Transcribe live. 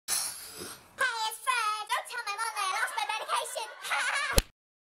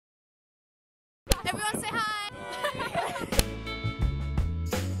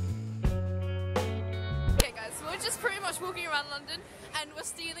just walking around London and we're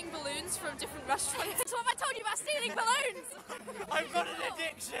stealing balloons from different restaurants. So what have I told you about stealing balloons? I've got an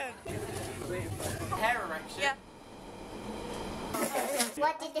addiction! Hair erection? Yeah.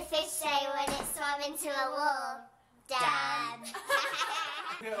 What did the fish say when it swam into a wall? Damn.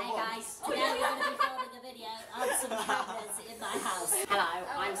 Hey guys, today we're going to be filming a video on some travelers in my house. Hello,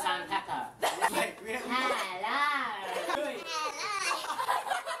 I'm Sam Pepper.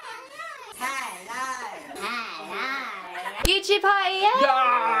 YouTube party,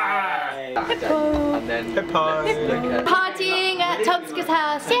 yeah? Hippo. And then Hippo. Partying at Tomska's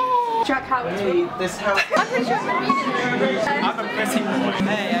house, yeah! Jack Howard's Hey, this house. I'm pretty sure I'm a pretty boy.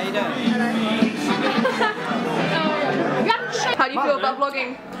 Hey, how you doing? How do you feel about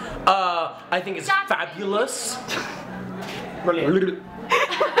vlogging? I think it's fabulous. Brilliant.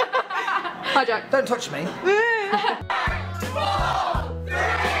 Hi Jack. Don't touch me.